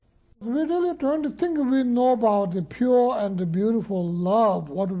We really don't think we know about the pure and the beautiful love,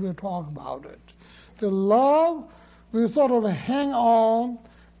 what do we talk about it. The love, we sort of hang on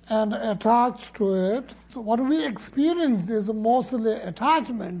and attach to it. So what we experience is mostly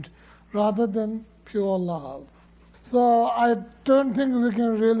attachment rather than pure love. So I don't think we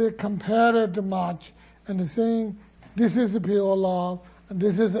can really compare it much and saying this is pure love and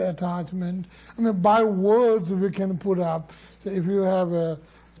this is attachment. I mean, by words we can put up. So if you have a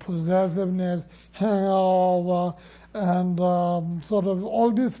possessiveness, hangover, and sort of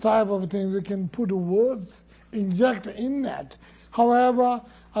all this type of thing, we can put words, inject in that. However,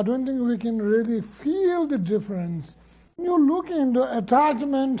 I don't think we can really feel the difference. When you look into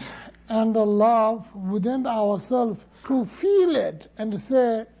attachment and the love within ourselves, to feel it and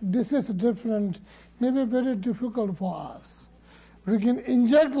say this is different may be very difficult for us. We can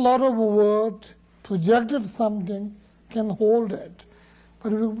inject a lot of words, project it something, can hold it,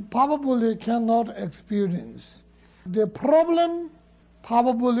 but we probably cannot experience. The problem,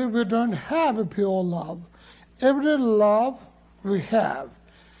 probably we don't have a pure love. Every love we have,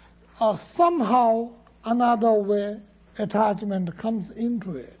 somehow, another way, attachment comes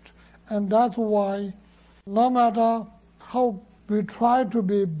into it. And that's why no matter how we try to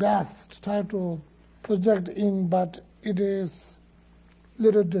be best, try to project in, but it is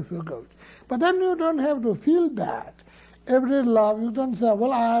little difficult. But then you don't have to feel bad. Every love, you don't say,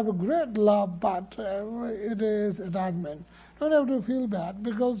 well, I have a great love, but it is attachment. Don't have to feel bad,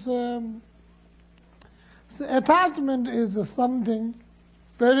 because attachment is something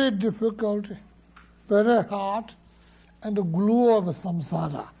very difficult, very hard, and the glue of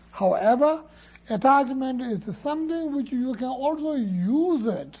samsara. However, attachment is something which you can also use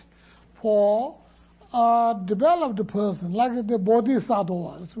it for a developed person, like the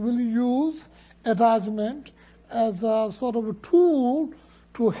bodhisattvas will use attachment as a sort of a tool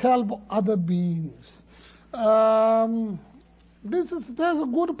to help other beings. There's a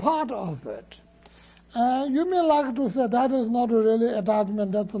good part of it. You may like to say that is not really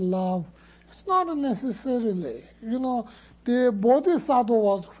attachment, that's love. It's not necessarily. You know, the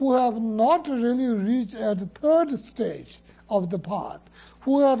bodhisattvas who have not really reached at the third stage of the path,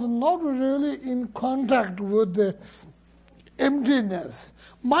 who are not really in contact with the emptiness,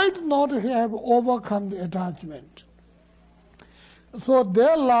 might not have overcome the attachment. So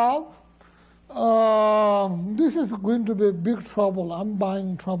their love, this is going to be big trouble. I'm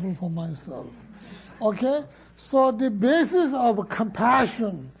buying trouble for myself. Okay? So the basis of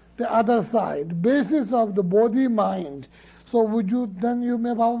compassion, the other side, basis of the body mind. So then you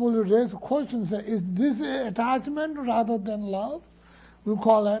may probably raise questions, say, is this attachment rather than love? We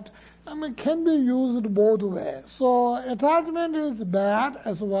call it. I mean, can be used both ways. So attachment is bad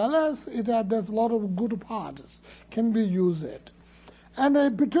as well as there's a lot of good parts can be used.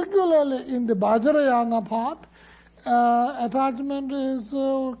 And particularly in the Vajrayana part, attachment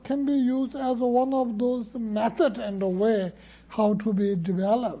can be used as one of those methods and a way how to be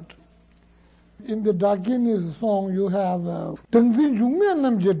developed. In the Dakini's song, you have Dengzi Jungme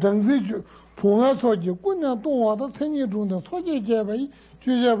Namje Dengzi Punga Soji Kunya Tongwa Da Tsenyi Zhungda Soji Jebai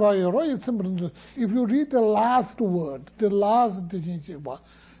Jujeba Yoro Yitzimbrunzu. If you read the last word, the last Dengzi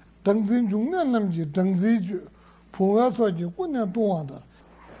Jungme Namje Dengzi Punga Soji Kunya Tongwa Da.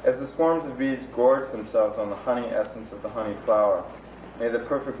 As the swarms of bees gorge themselves on the honey essence of the honey flower, may the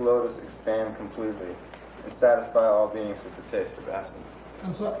perfect lotus expand completely and satisfy all beings with the taste of essence.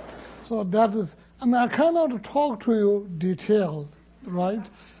 So that is, I mean, I cannot talk to you detailed, right?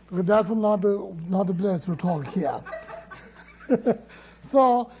 Because that's not the place to talk here.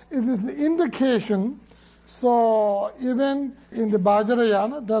 So it is the indication. So even in the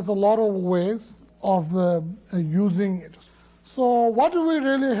Vajrayana, there's a lot of ways of using it. So what we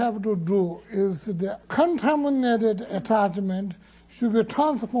really have to do is the contaminated attachment should be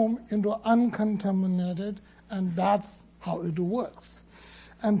transformed into uncontaminated, and that's how it works.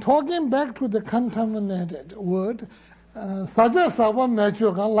 And talking back to the contaminated word, saja sava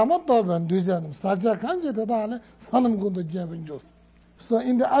macho kan lama toban dujanam saja kanje tadale sanam gundu javanjo. So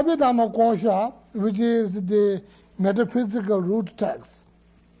in the Abhidhamma Kosha, which is the metaphysical root text,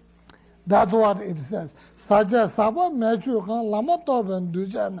 that's what it says. Saja sava macho kan lama toban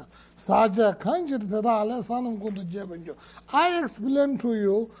dujanam saja kanje tadale sanam gundu javanjo. I explain to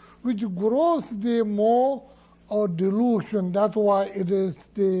you which grows the more or delusion, that's why it is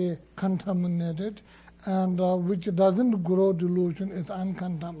the contaminated, and which doesn't grow delusion is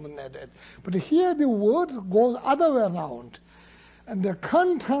uncontaminated. But here the word goes other way around. And the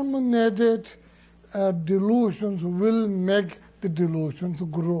contaminated delusions will make the delusions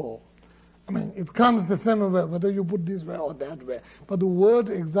grow. I mean, it comes the same way, whether you put this way or that way. But the word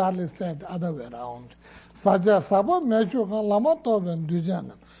exactly said the other way around. Saja sabo mechu kan lama toben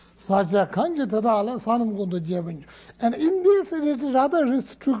dujanam. Saja kanji tadala sanam kundu jebanju. And in this it is rather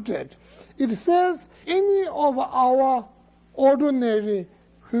restricted. It says any of our ordinary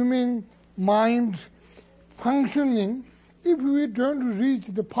human mind functioning, if we don't reach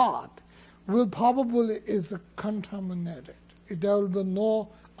the path, will probably is contaminated. There will be no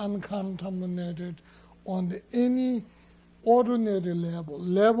uncontaminated on any ordinary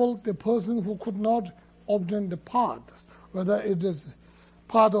level, the person who could not obtain the path, whether it is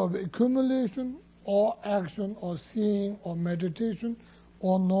part of accumulation or action or seeing or meditation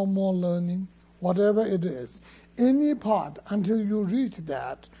or normal learning, whatever it is, any path, until you reach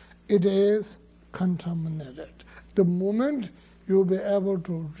that, it is contaminated. The moment you'll be able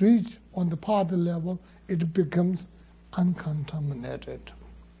to reach on the path level, it becomes uncontaminated.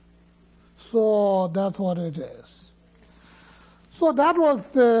 So that's what it is. So that was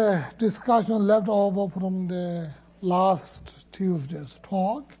the discussion left over from the last Tuesday's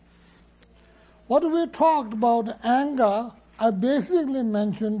talk. What we talked about anger, I basically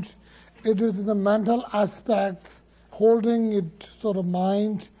mentioned it is the mental aspects, holding it sort of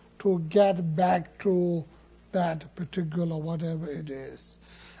mind to get back to that particular whatever it is.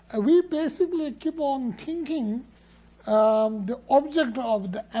 We basically keep on thinking the object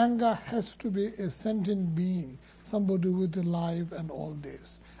of the anger has to be a sentient being, somebody with a life and all this.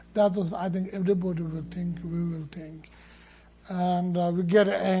 That was, I think, everybody will think, we will think. And we get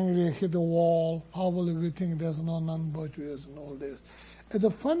angry, hit the wall, probably we think there's no non-virtuous and all this. It's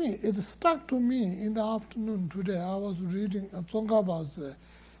funny, it stuck to me in the afternoon today. I was reading Tsongkhapa's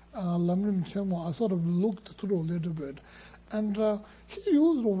Lamrim Chenmo. I sort of looked through a little bit. And he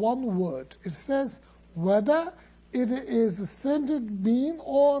used one word. It says, whether it is a sentient being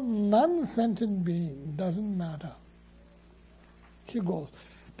or non-sentient being, doesn't matter. He goes,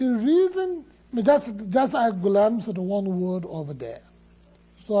 the reason, just I glanced at one word over there.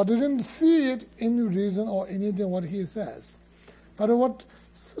 So I didn't see it, any reason or anything what he says. But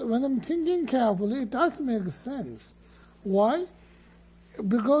when I'm thinking carefully, it does make sense. Why?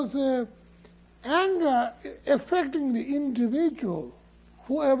 Because anger affecting the individual,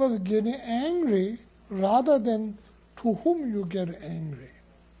 whoever's getting angry, rather than to whom you get angry.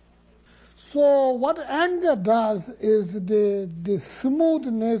 So what anger does is the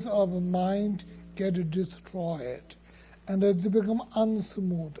smoothness of mind get destroyed, and it's become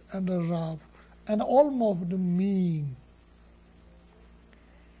unsmooth and rough and almost mean.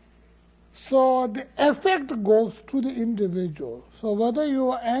 So the effect goes to the individual. So whether you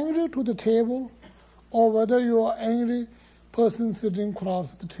are angry to the table or whether you are angry person sitting across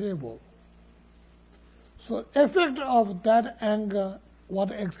the table. So effect of that anger,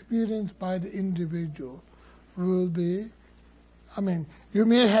 what experienced by the individual will be, you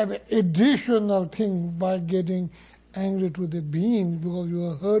may have additional thing by getting angry to the being because you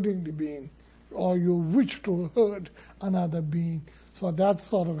are hurting the being or you wish to hurt another being. So that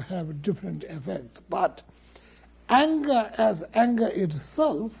sort of have different effects. But anger as anger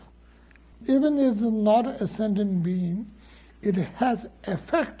itself, even if it's not a sentient being, it has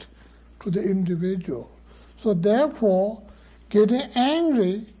effect to the individual. So therefore, getting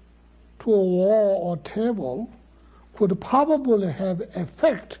angry to a wall or table could probably have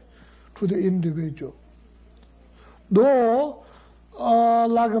effect to the individual. Though,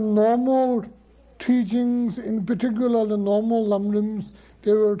 like normal teachings, in particular the normal lamrims,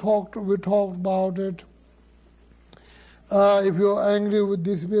 we talked about it. If you're angry with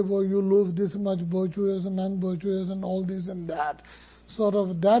these people, you lose this much virtuous and non-virtuous and all this and that. Sort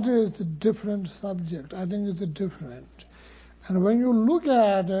of, that is a different subject. I think it's different. And when you look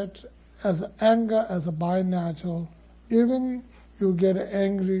at it as anger, as a binatural, even you get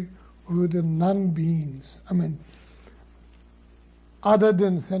angry with the non-beings, other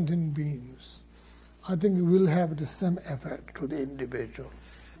than sentient beings, I think it will have the same effect to the individual.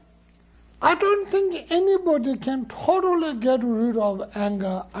 I don't think anybody can totally get rid of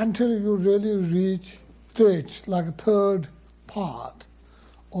anger until you really reach stage like third part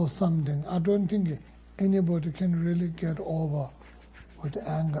or something. I don't think anybody can really get over with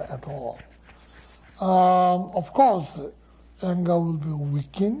anger at all. Of course, anger will be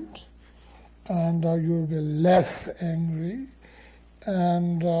weakened and you will be less angry,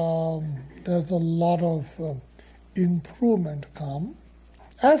 and there's a lot of improvement come.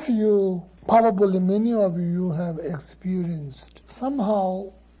 As you, probably many of you have experienced,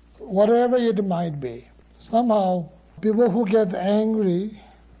 somehow, whatever it might be, somehow people who get angry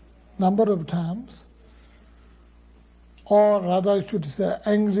number of times, or rather I should say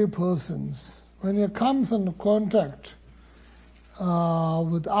angry persons, when he comes in contact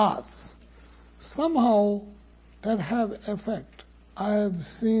with us, somehow that have effect. I have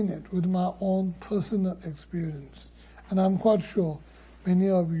seen it with my own personal experience, and I'm quite sure many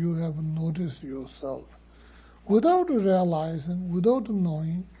of you have noticed yourself. Without realizing, without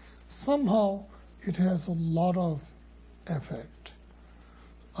knowing, somehow it has a lot of effect.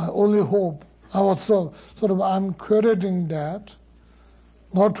 I only hope, I'm crediting that,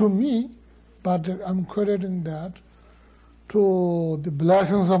 not to me, but I'm crediting that to the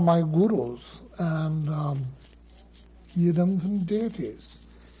blessings of my gurus and yidams and deities.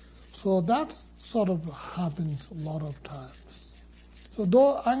 So that sort of happens a lot of times. So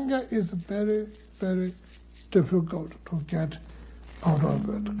though anger is very, very difficult to get out of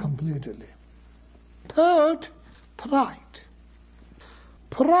it completely. Third, pride.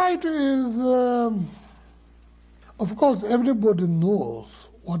 Pride is, of course, everybody knows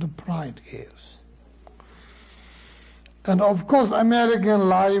what pride is. And of course, American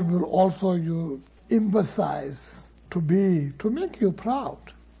life will also emphasize to make you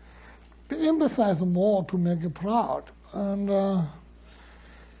proud. They emphasize more to make you proud. And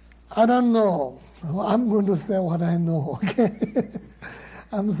I don't know. I'm going to say what I know, okay?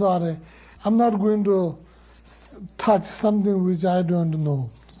 I'm sorry. I'm not going to touch something which I don't know.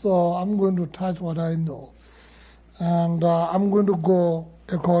 So I'm going to touch what I know. And I'm going to go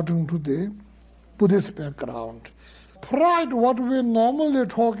according to the Buddhist background. Pride, what we're normally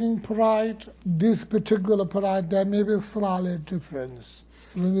talking pride, this particular pride, there may be a slight difference.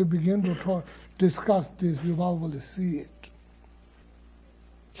 When we begin to discuss this, you will see it.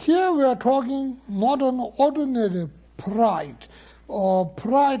 Here we are talking not an ordinary pride, or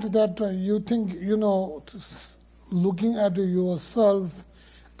pride that you think, looking at yourself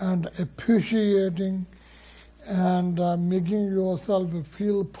and appreciating and making yourself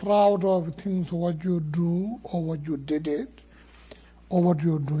feel proud of things, what you do or what you did it or what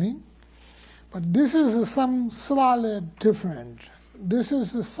you're doing. But this is some slightly different. This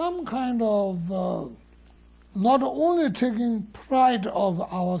is some kind of not only taking pride of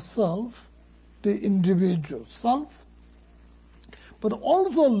ourselves, the individual self, but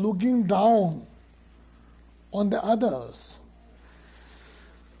also looking down on the others.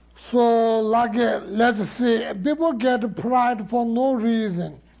 So, like, let's say, people get pride for no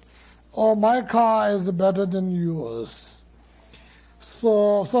reason. Oh, my car is better than yours.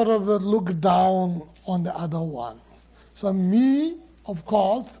 So, sort of look down on the other one. So, me, of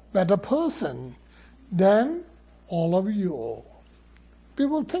course, better person than all of you.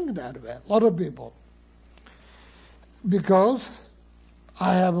 People think that way, a lot of people. Because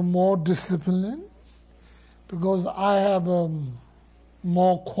I have more discipline, because I have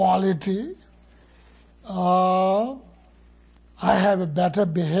more quality, I have a better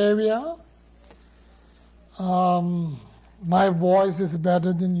behavior, my voice is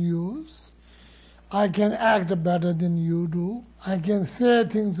better than yours, I can act better than you do, I can say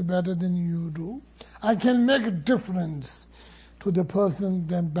things better than you do, I can make a difference to the person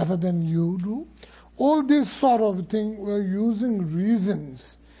better than you do. All this sort of thing, we're using reasons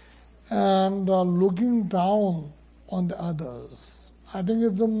and looking down on the others. I think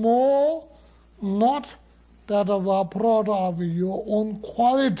it's more not that of a product of your own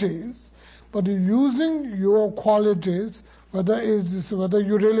qualities, but using your qualities, whether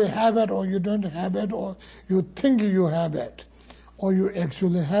you really have it or you don't have it, or you think you have it, or you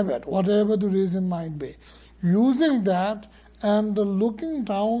actually have it, whatever the reason might be. Using that and looking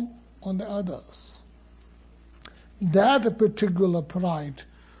down on the others. That particular pride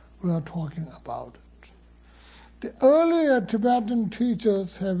we are talking about it. The earlier Tibetan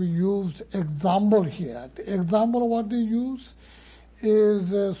teachers have used example here. The example what they use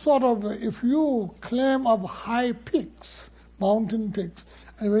is sort of, if you climb up high peaks, mountain peaks,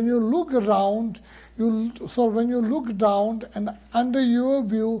 and when you look around, when you look down and under your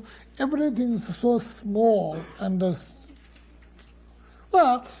view, everything's so small and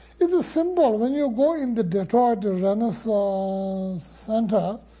well, it's simple. When you go in the Detroit Renaissance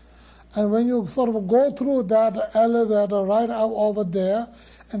Center, and when you sort of go through that elevator right up over there,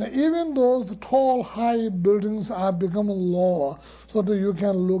 and even those tall, high buildings are becoming lower so that you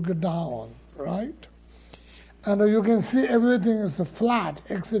can look down, right? And you can see everything is flat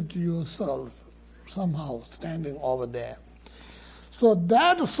except yourself somehow standing over there. So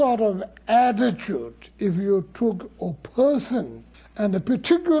that sort of attitude, if you took a person and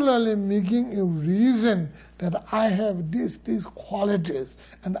particularly making a reason that I have these qualities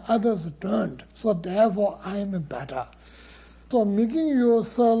and others don't, so therefore I am better. So making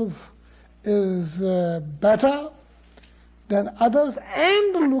yourself is better than others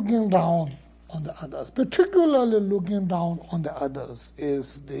and looking down on the others. Particularly looking down on the others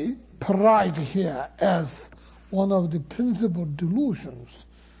is the pride here as one of the principal delusions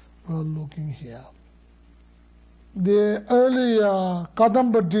we're looking here. The earlier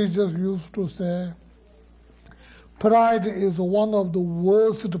Kadamba teachers used to say, pride is one of the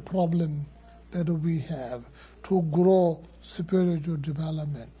worst problems that we have to grow spiritual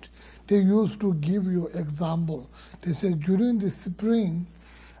development. They used to give you example. They said during the spring,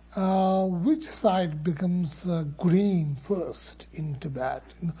 which side becomes green first in Tibet?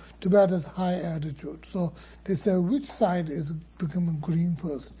 Tibet is high altitude, so they say which side is becoming green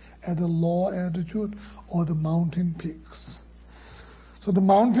first, at the low altitude or the mountain peaks? So the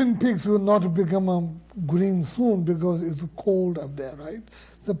mountain peaks will not become green soon because it's cold up there, right?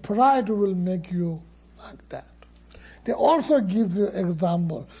 The pride will make you like that. They also give you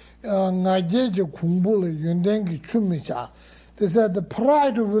example. They said the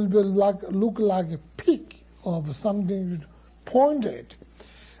pride will be look like a peak of something pointed.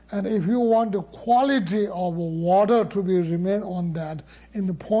 And if you want the quality of water to be remain on that, in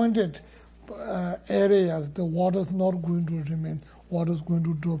the pointed areas, the water is not going to remain. Water is going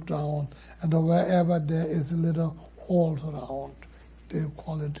to drop down. And wherever there is a little holes around, the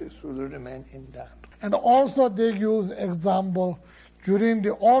qualities will remain in that. And also they use example during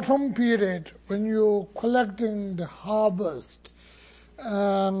the autumn period when you're collecting the harvest,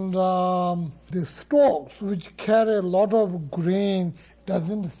 and the stalks which carry a lot of grain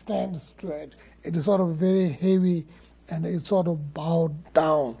doesn't stand straight. It is sort of very heavy and it's sort of bowed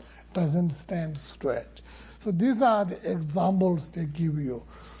down, doesn't stand straight. So these are the examples they give you.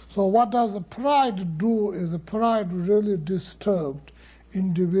 So what does the pride do is the pride really disturbed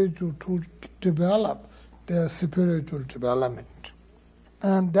individual to develop their spiritual development.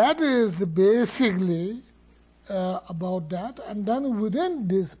 And that is basically about that. And then within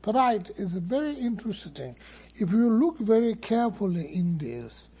this pride is very interesting. If you look very carefully in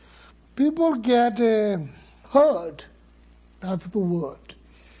this, people get hurt, that's the word,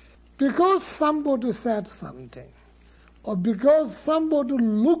 because somebody said something, or because somebody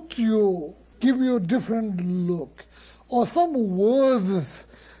looked you, give you a different look, or some words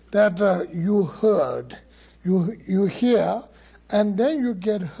that you heard, you hear, and then you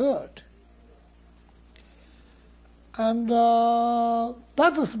get hurt. And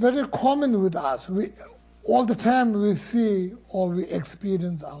that is very common with us. All the time we see or we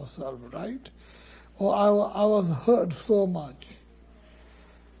experience ourselves, right? Or I was hurt so much.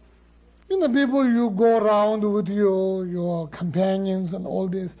 You know, people you go around with your companions and all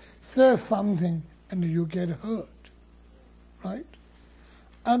this, say something and you get hurt, right?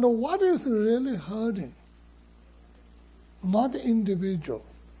 And what is really hurting? Not the individual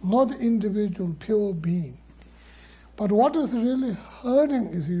pure being. But what is really hurting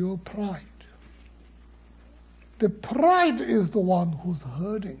is your pride. The pride is the one who's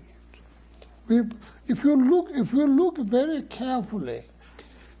hurting it. If you look very carefully,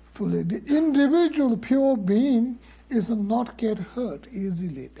 the individual pure being is not get hurt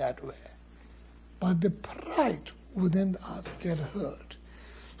easily that way. But the pride within us get hurt.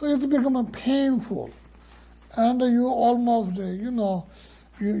 So it's become painful. And you almost,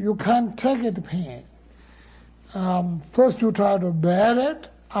 you can't take it, the pain. First you try to bear it.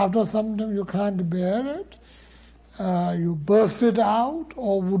 After some time you can't bear it. You burst it out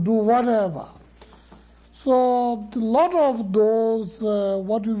or do whatever. So a lot of those,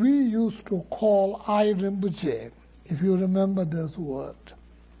 what we used to call I Rinpoche, if you remember this word.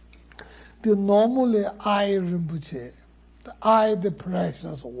 The normally I Rinpoche, the I, the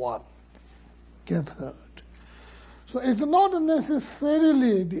precious one, gets hurt. So it's not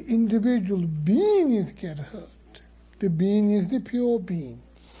necessarily the individual being is get hurt. The being is the pure being.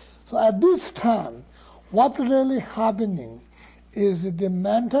 So at this time, what's really happening is the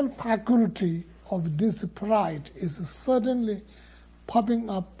mental faculty of this pride is suddenly popping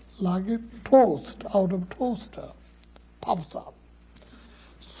up like a toast out of toaster, pops up.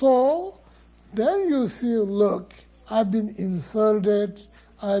 So then you see, look, I've been insulted,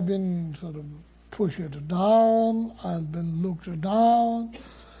 I've been sort of pushed down, I've been looked down,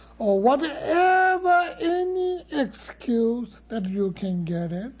 or whatever, any excuse that you can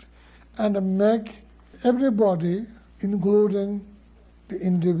get it, and make everybody, including the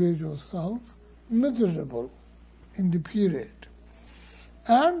individual self, miserable in the period.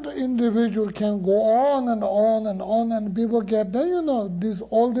 And the individual can go on and on and on, and people get, then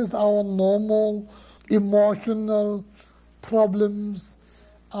all this our normal emotional problems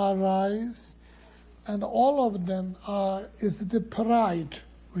arise, and all of them is the pride,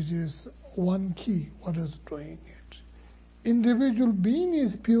 which is one key, what is doing it. individual being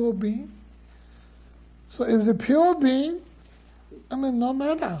is pure being. So if the pure being, no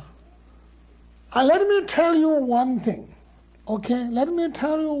matter. Let me tell you one thing, okay? Let me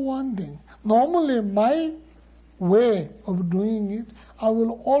tell you one thing. Normally, my way of doing it, I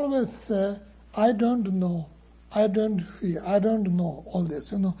will always say, I don't know, I don't feel, I don't know all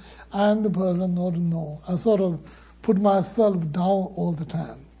this, I am the person not to know. I sort of put myself down all the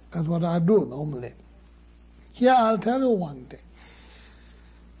time. That's what I do normally. Here I'll tell you one thing.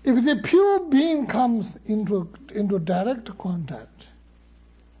 If the pure being comes into direct contact,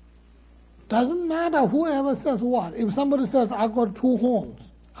 doesn't matter whoever says what. If somebody says, I got 2 homes,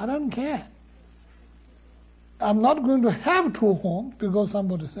 I don't care. I'm not going to have 2 homes because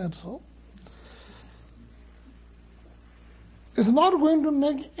somebody said so. It's not going to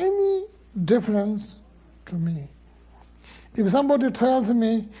make any difference to me. If somebody tells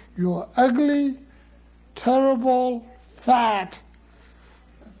me, you're ugly, terrible, fat,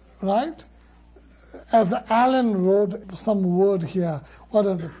 right? As Alan wrote some word here, what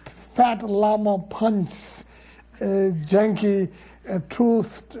is it? Fat llama punch, junkie, 2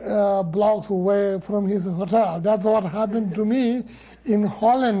 blocks away from his hotel. That's what happened to me in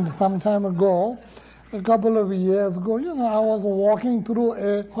Holland some time ago, a couple of years ago. I was walking through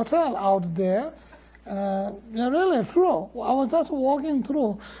a hotel out there. Really true. I was just walking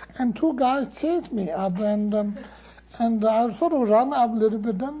through, and 2 guys chased me up, and I sort of ran up a little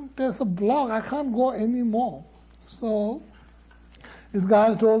bit. Then there's a block. I can't go anymore. So these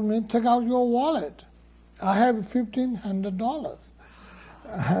guys told me, take out your wallet. I have $1,500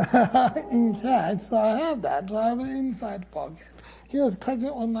 in cash, so I have that. So I have an inside pocket. He was touching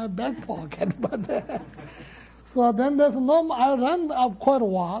on my back pocket, but so then there's no more. I ran up quite a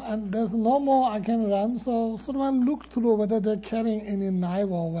while, and there's no more I can run. So sort of I looked through whether they're carrying any knife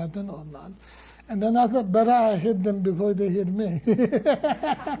or weapon or not. And then I said, better I hit them before they hit me. They're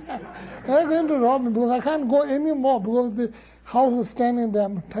going to rob me because I can't go anymore because the house is standing there,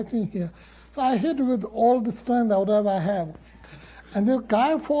 I'm touching here. So I hit with all the strength, whatever I have. And the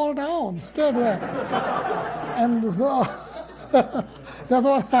guy fall down straight away. And so that's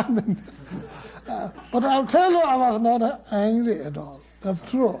what happened. But I'll tell you, I was not angry at all. That's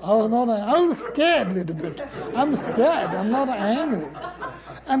true. I was scared a little bit. I'm scared. I'm not angry.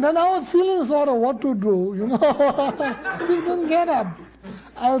 And then I was feeling sort of what to do, He didn't get up.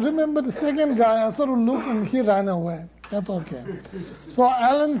 I remember the second guy, I sort of looked and he ran away. That's okay. So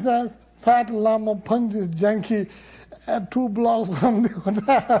Alan says, fat llama punches junkie at 2 blocks from the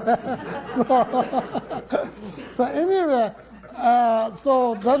hotel. So anyway,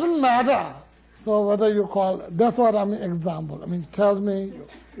 so it doesn't matter. So whether you call, that's what example. Tell me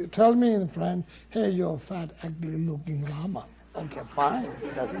in front, hey, you're a fat, ugly looking llama. Okay, fine.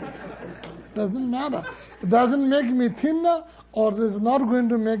 Doesn't matter. It doesn't make me thinner, or it's not going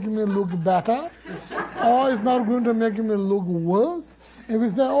to make me look better, or it's not going to make me look worse. If we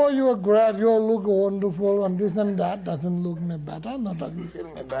say, oh, you're great, you look wonderful, and this and that, doesn't look me better, no, doesn't feel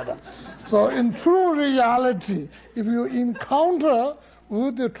me better. So in true reality, if you encounter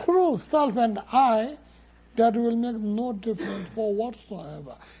with the true self and I, that will make no difference for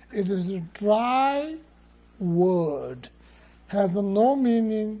whatsoever. It is a dry word, has no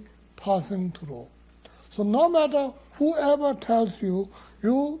meaning passing through. So no matter whoever tells you,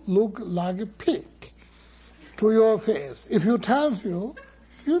 you look like a pig to your face. If he tells you,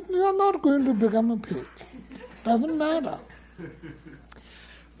 you're not going to become a pig. Doesn't matter.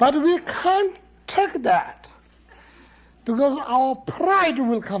 But we can't take that, because our pride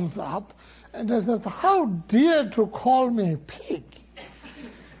will come up, and it says, how dare to call me a pig?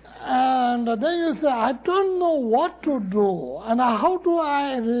 And then you say, I don't know what to do, and how do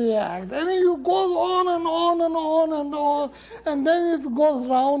I react? And it goes on and on and on and on, and then it goes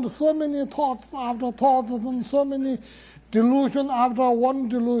round so many thoughts after thoughts, and so many delusion after one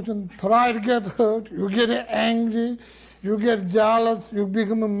delusion. Pride gets hurt, you get angry, you get jealous, you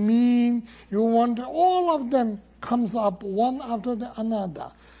become mean, you want, all of them comes up one after the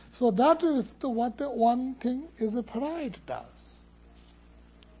another. So that is what the one thing is the pride does.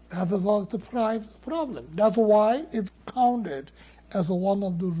 That was the pride's problem. That's why it's counted as one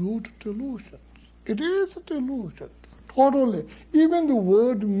of the root delusions. It is a delusion, totally. Even the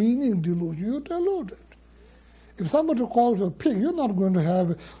word meaning delusion, you're deluded. If somebody calls you a pig, you're not going to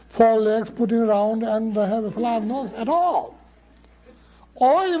have 4 legs putting around and have a flat nose at all.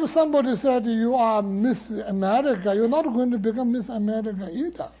 Or if somebody said you are Miss America, you're not going to become Miss America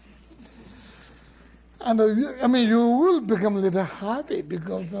either. And you will become a little happy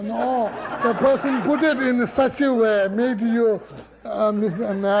because the person put it in such a way, made you Miss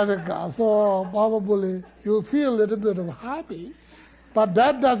America. So probably You feel a little bit of happy, but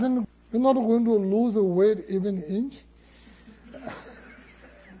that doesn't, you're not going to lose a weight even inch.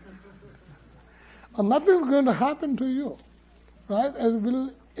 And nothing's going to happen to you, right?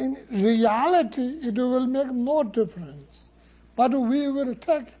 In reality, it will make no difference. But we will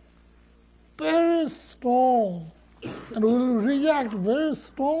take very strong and will react very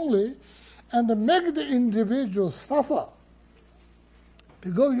strongly and make the individual suffer.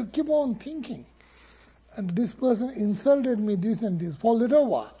 Because you keep on thinking, and this person insulted me this and this for a little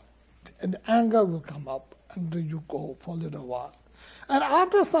while, and anger will come up, and you go for a little while. And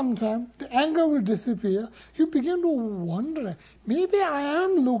after some time, the anger will disappear. You begin to wonder, maybe I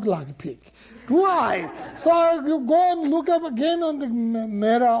am look like a pig. Do I? So you go and look up again on the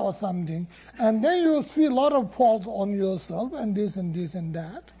mirror or something, and then you see a lot of faults on yourself, and this and this and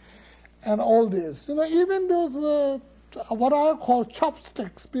that, and all this. Even those, what I call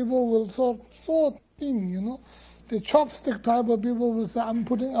chopsticks, people will so thin, the chopstick type of people will say, I'm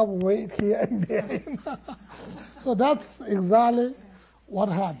putting up weight here and there. So that's exactly what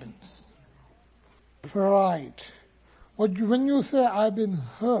happens. Pride. When you say, I've been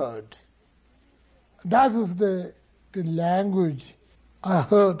heard, that is the language I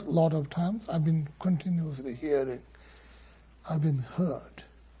heard a lot of times. I've been continuously hearing. I've been heard.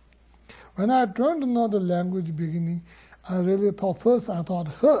 When I turned to know the language beginning, I really thought, first I thought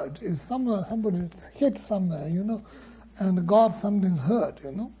heard is somebody hit somewhere, and got something hurt,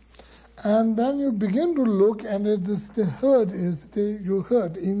 And then you begin to look, and the hurt is you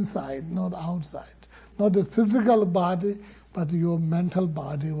hurt inside, not outside. Not the physical body, but your mental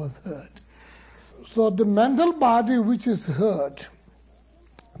body was hurt. So the mental body which is hurt,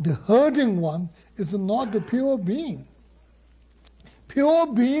 the hurting one, is not the pure being.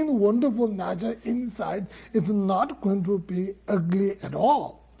 Pure being, wonderful nature inside is not going to be ugly at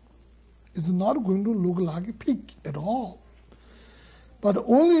all. It's not going to look like a pig at all. But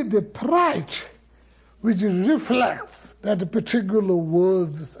only the pride which reflects that particular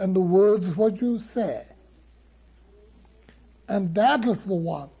words and the words what you say. And that is the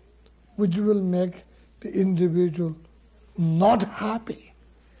one which will make the individual not happy,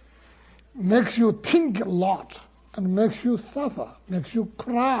 makes you think a lot, and makes you suffer, makes you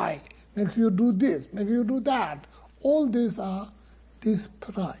cry, makes you do this, makes you do that. All these are this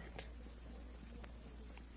pride.